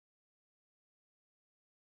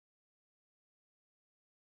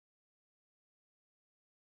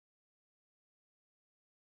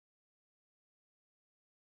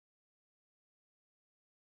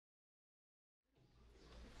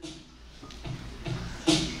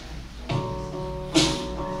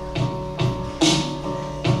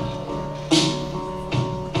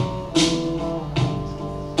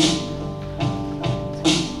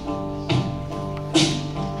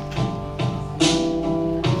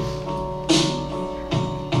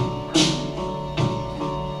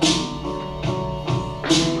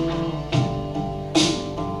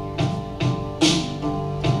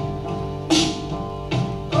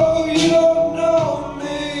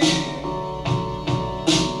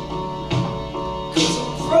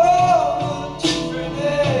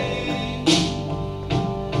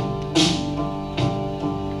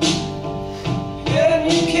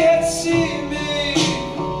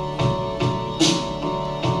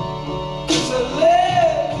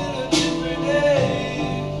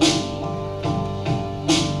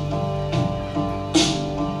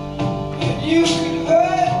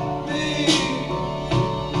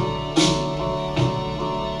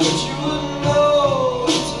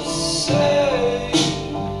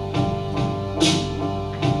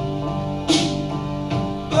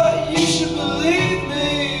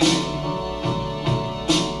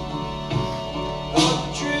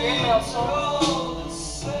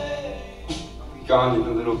gone in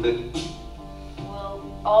a little bit. We'll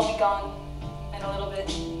all be gone in a little bit.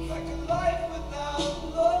 Like a life without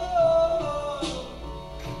love.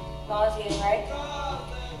 Nauseating, right?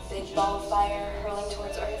 Big ball of fire hurling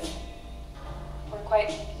towards Earth. We're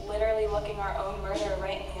quite literally looking our own murder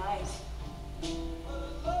right in the eyes.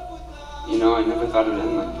 You know, I never thought it would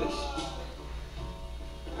end like this.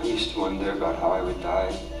 I used to wonder about how I would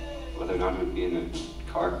die, whether or not it would be in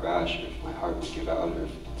a car crash, or if my heart would give out, or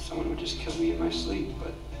if someone would just kill me in my sleep,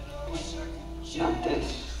 but not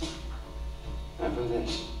this. Never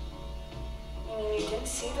this. You mean you didn't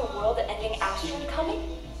see the world-ending asteroid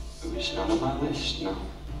coming? It was not on my list, no.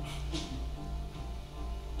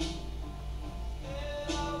 Do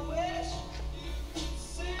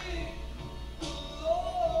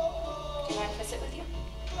you mind if I sit with you?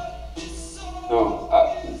 No,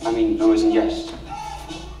 I mean, no as in yes.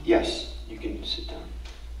 Yes, you can sit down.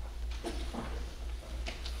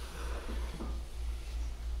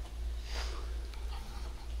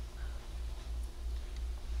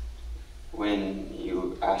 When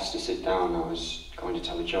you asked to sit down, I was going to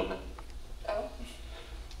tell a joke. Oh?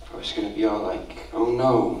 I was going to be all like, oh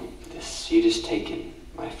no, this seat is taken.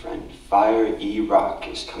 My friend Fire E. Rock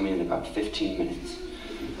is coming in about 15 minutes.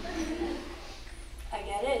 I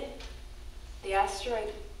get it. The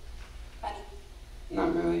asteroid. Funny.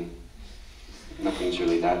 Not really. Nothing's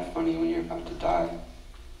really that funny when you're about to die.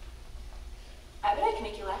 I bet I can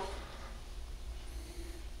make you laugh.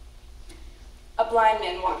 A blind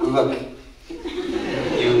man walked. Look,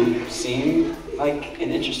 you seem like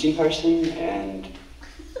an interesting person, and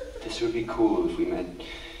this would be cool if we met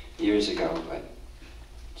years ago, but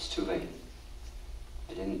it's too late.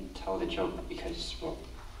 I didn't tell the joke because, well,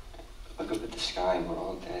 look up at the sky, we're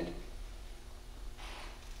all dead.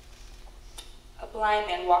 A blind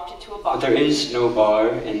man walked into a bar. But there is no bar,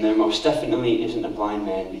 and there most definitely isn't a blind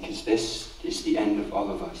man, because this is the end of all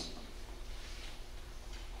of us.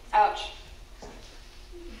 Ouch.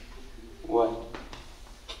 What?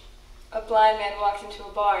 A blind man walks into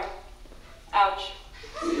a bar. Ouch.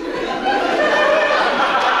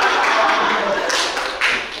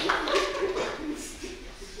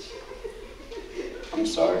 I'm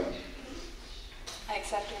sorry. I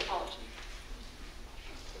accept your apology.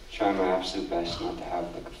 Trying my absolute best not to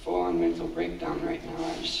have like a full-on mental breakdown right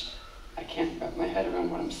now. I can't wrap my head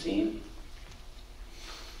around what I'm seeing.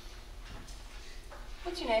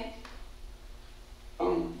 What's your name?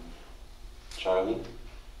 Charlie?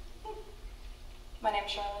 My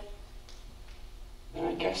name's Charlotte. And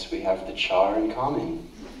I guess we have the char in common.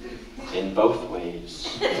 In both ways.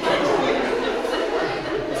 See,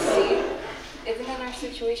 even in our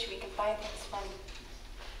situation, we can find things funny.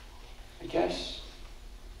 I guess.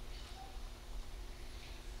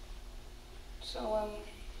 So,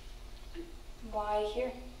 why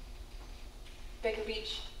here? Baker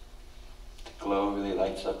Beach. The glow really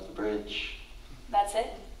lights up the bridge. That's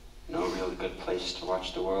it? No real good place to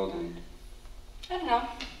watch the world in. I don't know.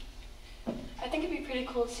 I think it'd be pretty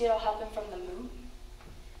cool to see it all happen from the moon.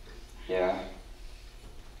 Yeah.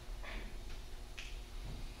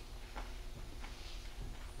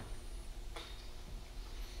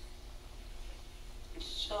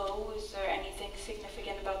 So, is there anything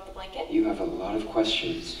significant about the blanket? You have a lot of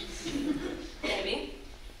questions. Maybe.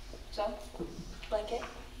 So, blanket?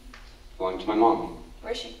 Belonged to my mom.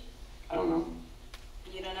 Where is she? I don't know.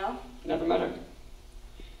 You don't know? Never met her.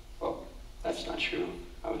 Well, that's not true.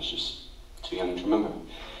 I was just too young to remember.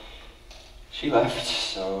 She left,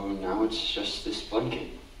 so now it's just this blanket.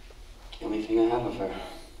 The only thing I have of her.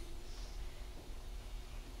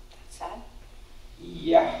 That's sad.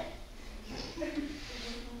 Yeah.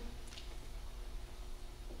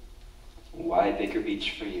 Why Baker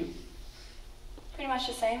Beach for you? Pretty much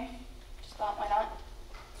the same. Just thought, why not?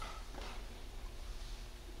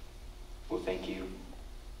 Well, thank you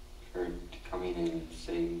for coming and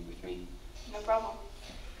sitting with me. No problem.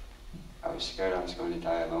 I was scared I was going to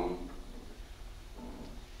die alone.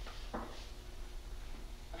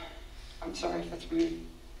 I'm sorry if that's weird.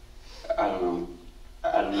 I don't know.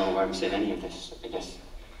 I don't know why I'm saying any of this. I guess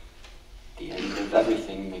the end of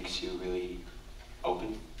everything makes you really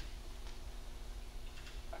open.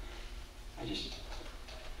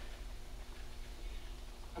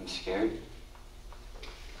 I'm scared.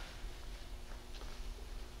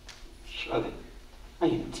 Charlotte, I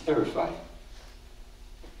am terrified.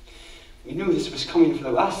 We knew this was coming for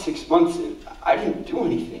the last 6 months, and I didn't do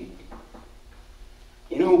anything.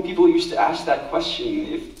 You know, people used to ask that question,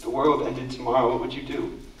 if the world ended tomorrow, what would you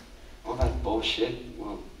do? All that bullshit,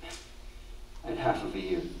 well, I had half of a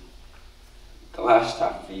year. The last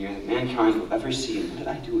half of a year that mankind will ever see, and what did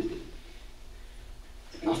I do with it?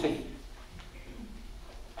 Nothing.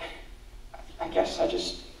 guess I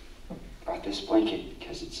just brought this blanket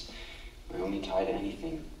because it's my only tie to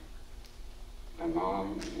anything. My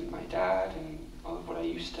mom and my dad and all of what I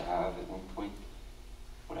used to have at one point,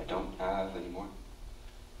 what I don't have anymore.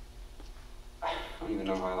 I don't even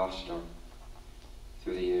know how I lost it all.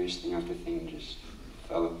 Through the years, thing after thing just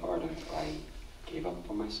fell apart until I gave up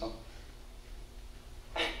on myself.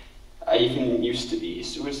 I even used to be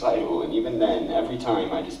suicidal, and even then, every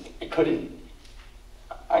time, I couldn't.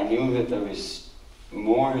 I knew that there was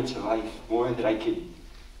more to life, more that I could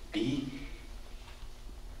be.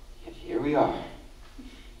 Yet here we are.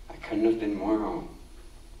 I couldn't have been more wrong.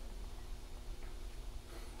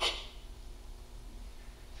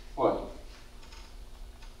 What?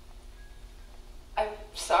 I'm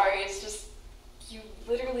sorry, it's just, you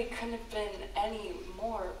literally couldn't have been any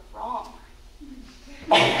more wrong.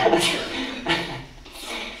 I told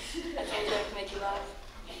you I'd make you laugh.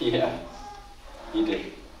 Yeah, you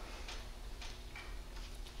did.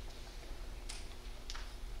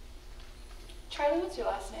 Charlie, what's your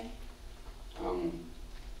last name?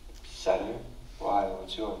 Setter? Why?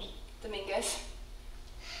 What's yours? Dominguez.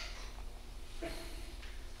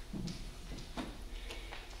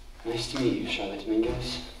 Nice to meet you, Charlotte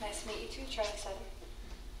Dominguez. Nice to meet you too, Charlie Sutter.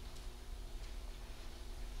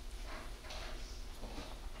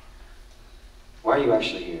 Why are you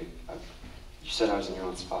actually here? You said I was in your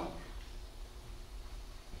own spot.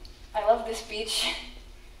 I love this beach.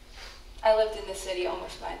 I lived in this city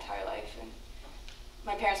almost my entire life, and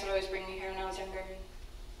my parents would always bring me here when I was younger. And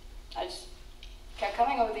I just kept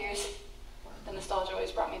coming over the years. The nostalgia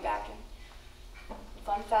always brought me back. And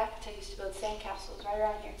fun fact, I used to build sandcastles right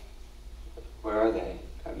around here. Where are they?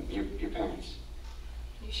 Your parents?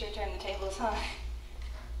 You sure turned the tables, huh?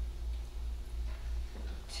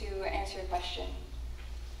 To answer your question,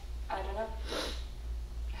 I don't know.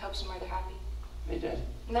 I hope somewhere they're happy. They dead?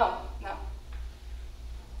 No.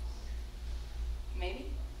 Maybe.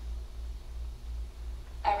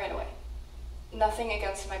 I ran away. Nothing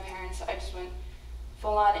against my parents, I just went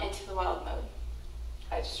full on into the wild mode.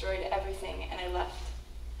 I destroyed everything and I left.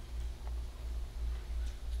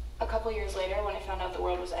 A couple years later, when I found out the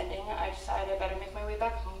world was ending, I decided I better make my way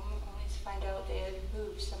back home, only to find out they had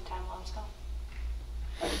moved sometime while I was gone.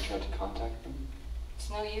 Have you tried to contact them? It's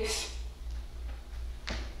no use.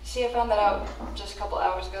 See, I found that out just a couple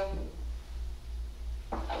hours ago.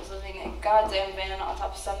 I was living in a goddamn van on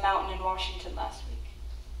top of some mountain in Washington last week.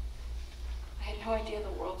 I had no idea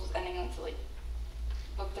the world was ending until I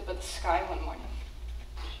looked up at the sky one morning.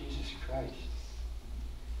 Jesus Christ.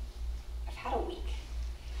 I've had a week.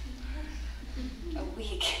 A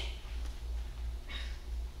week.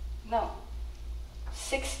 No.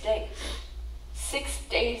 6 days. 6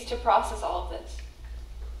 days to process all of this.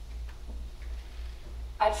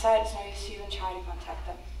 I decided it's no use to even try to contact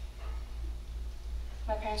them.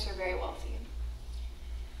 My parents were very wealthy.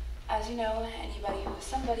 As you know, anybody who is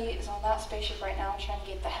somebody is on that spaceship right now trying to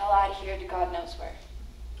get the hell out of here to God knows where.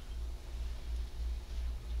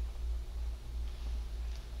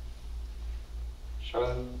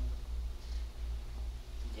 Charlotte?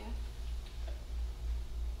 Yeah?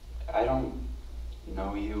 I don't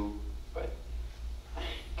know you, but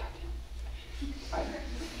goddamn,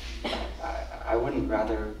 I wouldn't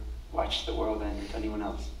rather watch the world end with anyone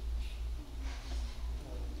else.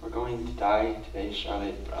 We're going to die today,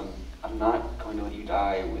 Charlotte, but I'm not going to let you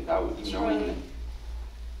die without you knowing that.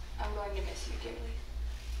 I'm going to miss you dearly.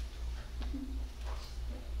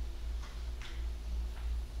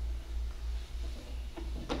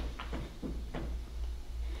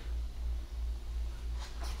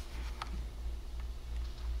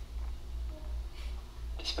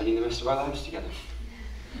 Spending the rest of our lives together.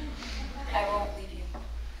 I won't leave you.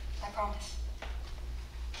 I promise.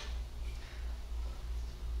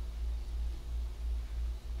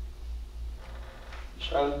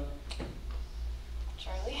 Charlotte,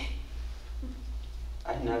 Charlie,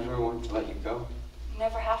 I never want to let you go. you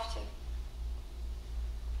never have to.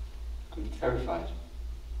 I'm terrified.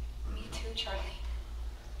 Me too, Charlie.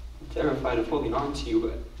 I'm terrified of holding on to you,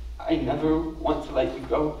 but I never want to let you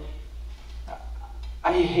go.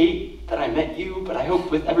 I hate that I met you, but I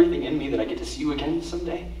hope with everything in me that I get to see you again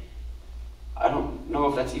someday. I don't know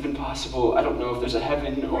if that's even possible. I don't know if there's a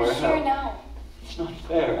heaven or We're a hell. here now. It's not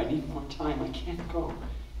fair. I need more time. I can't go.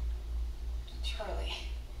 Charlie.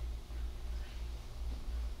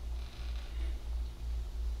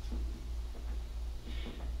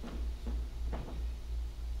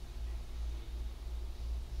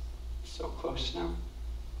 So close now.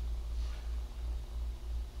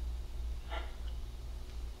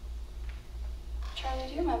 Charlie,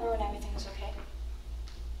 do you remember when everything was okay?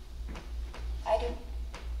 I do.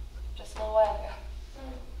 Just a little while ago.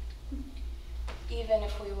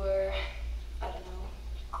 we were, I don't know,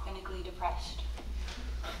 clinically depressed.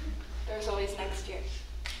 There was always next year,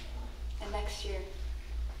 and next year,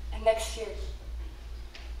 and next year.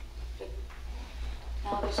 But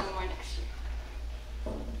now there's no more next year.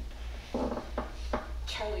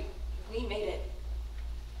 Charlie, we made it.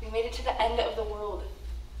 We made it to the end of the world.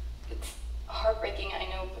 It's heartbreaking, I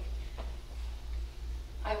know, but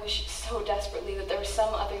I wish so desperately that there was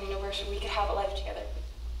some other universe where we could have a life together.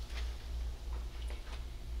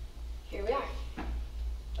 Here we are,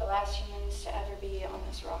 the last humans to ever be on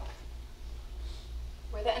this rock.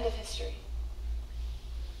 We're the end of history.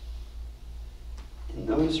 And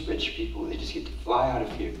those rich people, they just get to fly out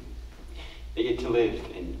of here. They get to live,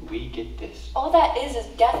 and we get this. All that is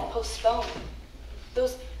death postponed.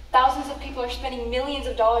 Those thousands of people are spending millions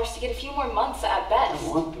of dollars to get a few more months at best. I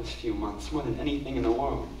want those few months more than anything in the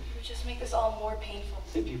world. It would just make this all more painful.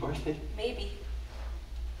 It'd be worth it. Maybe.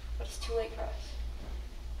 But it's too late for us.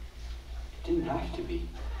 It didn't have to be.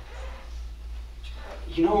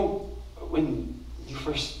 You know, when you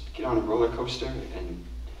first get on a roller coaster and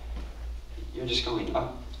you're just going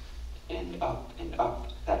up and up and up,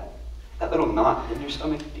 that little knot in your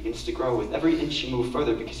stomach begins to grow with every inch you move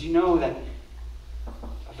further, because you know that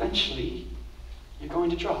eventually you're going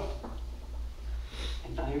to drop.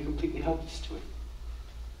 And now you're completely helpless to it.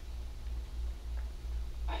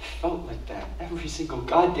 I felt like that every single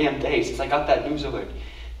goddamn day since I got that news alert.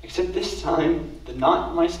 Except this time, the knot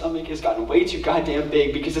in my stomach has gotten way too goddamn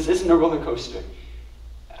big because this isn't a roller coaster.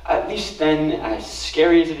 At least then, as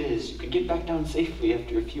scary as it is, you can get back down safely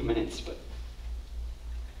after a few minutes, but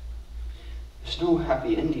there's no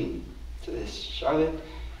happy ending to this, Charlotte.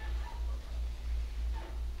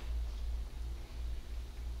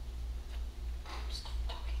 Stop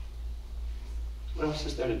talking. What else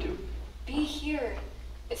is there to do? Be here.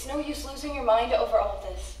 It's no use losing your mind over all of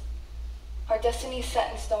this. Our destiny's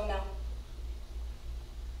set in stone now.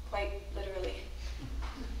 Quite literally.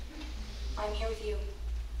 I'm here with you.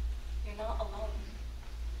 You're not alone.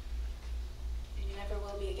 And you never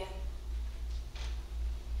will be again.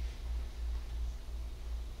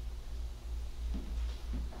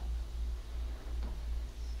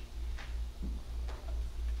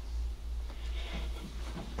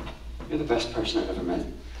 You're the best person I've ever met.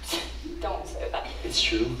 Don't say that. It's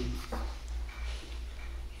true.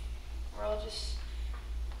 We're all just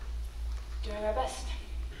doing our best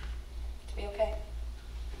to be okay.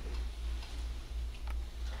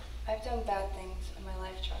 I've done bad things in my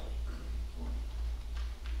life, Charlie.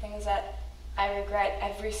 Things that I regret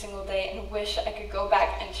every single day and wish I could go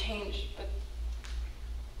back and change, but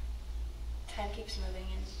time keeps moving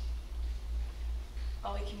and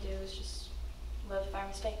all we can do is just live with our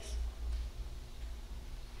mistakes.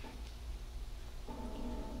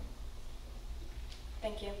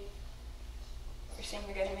 Thank you for saying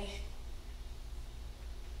you're good to me.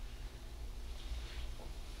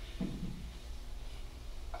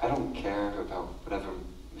 I don't care about whatever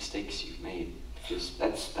mistakes you've made, because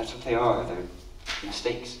that's what they are. They're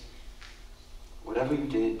mistakes. Whatever you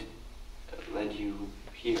did led you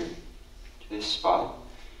here, to this spot,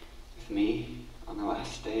 with me on the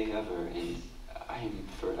last day ever, and I am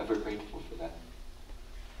forever grateful for that.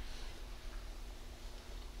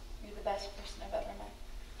 You're the best person I've ever met.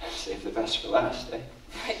 Save the best for last, eh?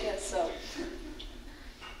 I guess so.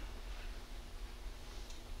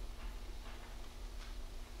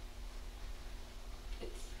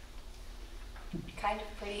 It's kind of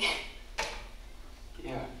pretty.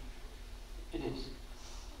 Yeah, it is.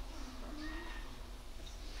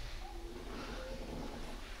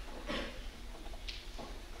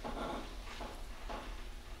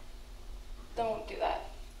 Don't do that.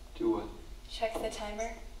 Do what? Check the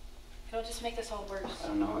timer. It'll just make this all worse. I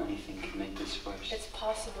don't know how anything can make this worse. It's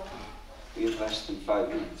possible. We have less than 5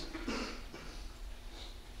 minutes.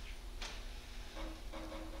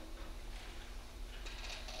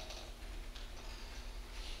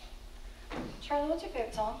 Charlie, what's your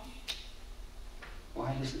favorite song?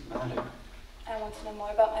 Why does it matter? I want to know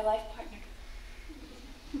more about my life partner.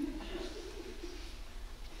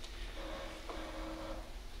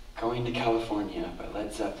 Going to California by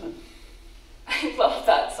Led Zeppelin. I love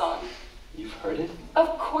that song. You've heard it?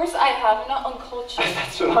 Of course I have. I'm not uncultured.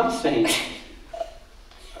 That's what I'm saying.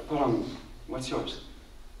 But what's yours?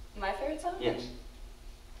 My favorite song? Yes.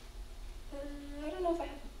 I don't know if I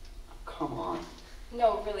have. Come on.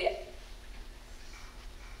 No, really.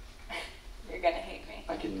 You're gonna hate me.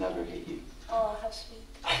 I can never hate you. Oh, how sweet.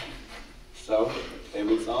 So,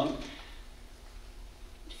 favorite song?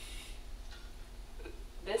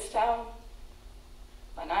 This Town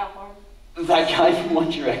by Niall Horan. That guy from One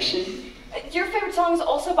Direction? Your favorite song is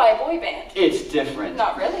also by a boy band. It's different.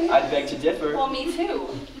 Not really. I beg to differ. Well, me too.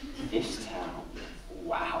 This town.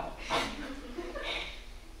 Wow.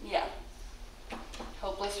 Yeah.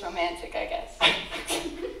 Hopeless romantic, I guess.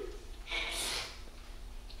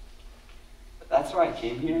 That's why I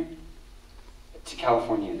came here. To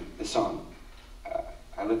California, the song.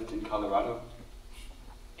 I lived in Colorado,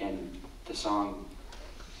 and the song,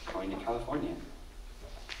 Going to California.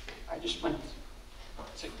 I just went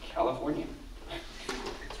to California.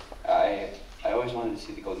 I always wanted to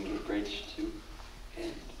see the Golden Gate Bridge too,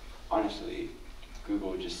 and honestly,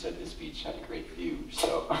 Google just said this beach had a great view,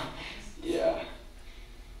 so yeah. It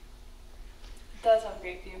does have a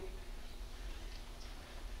great view.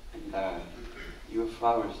 And you have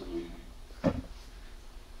flowers in your hair.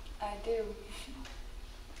 I do.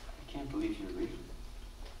 I can't believe you're real.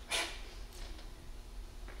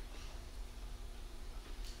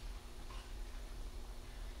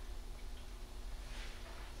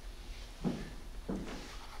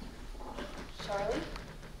 Charlie?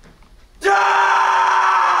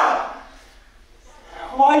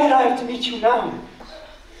 Why did I have to meet you now?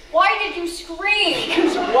 Why did you scream?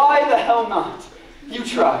 Because why the hell not? You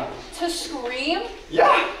try. To scream?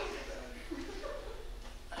 Yeah.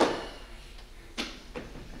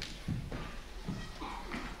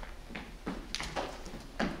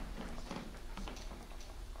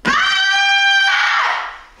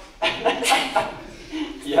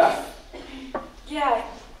 Yeah. Yeah.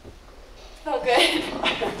 Felt good.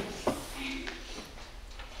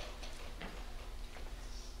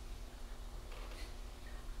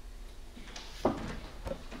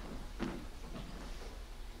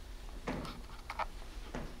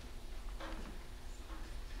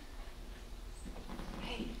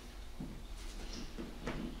 Hey.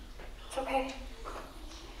 It's okay.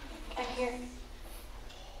 I'm here.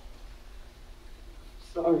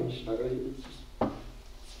 Sorry, Charlie.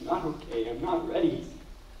 It's not okay. I'm not ready.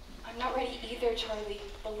 I'm not ready either, Charlie.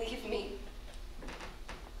 Believe me.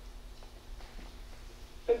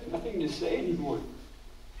 I have nothing to say anymore.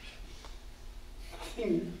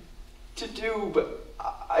 Nothing to do, but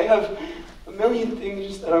I have a million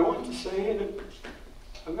things that I want to say and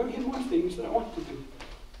a million more things that I want to do.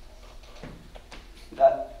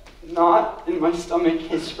 That knot in my stomach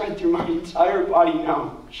has spread through my entire body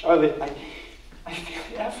now. Charlotte, I feel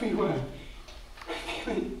it everywhere. I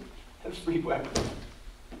feel it everywhere.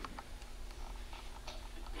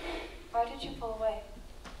 Why did you pull away?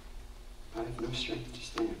 I have no strength to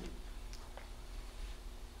stand.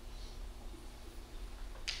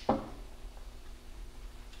 Do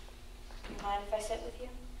you mind if I sit with you?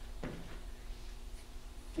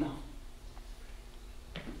 No.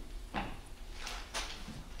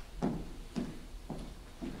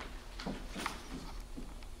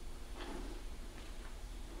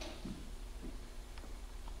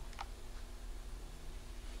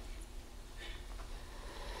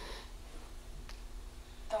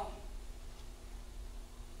 Don't.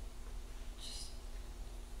 Just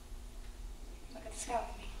look at the sky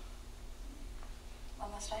with me.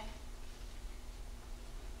 One last time.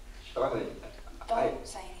 Charlotte, Don't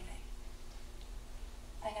say anything.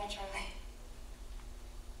 I know, Charlie.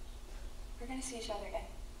 We're gonna see each other again.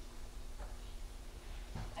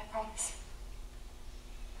 I promise.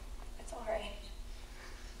 It's alright.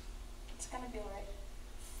 It's gonna be alright.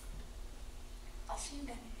 I'll see you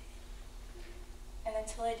again. And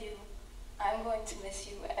until I do, I'm going to miss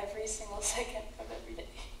you every single second of every day.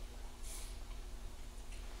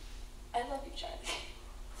 I love you, Charlie.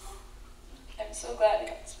 I'm so glad I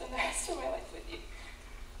got to spend the rest of my life with you.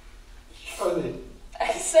 Charlotte.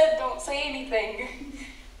 I said don't say anything.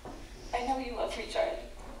 I know you love me, Charlie.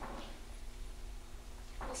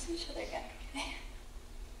 We'll see each other again, okay?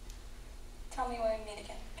 Tell me when we meet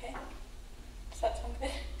again, okay? Does that sound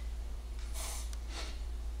good?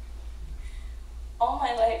 All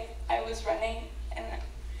my life, I was running, and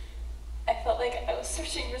I felt like I was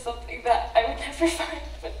searching for something that I would never find,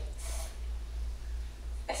 but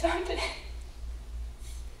I found it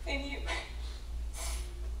in you.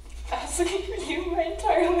 I was looking for you my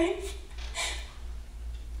entire life.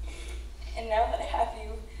 And now that I have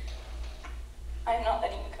you, I'm not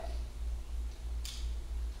letting you go.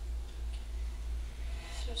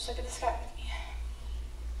 So just look at the sky with me.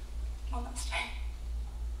 One last time.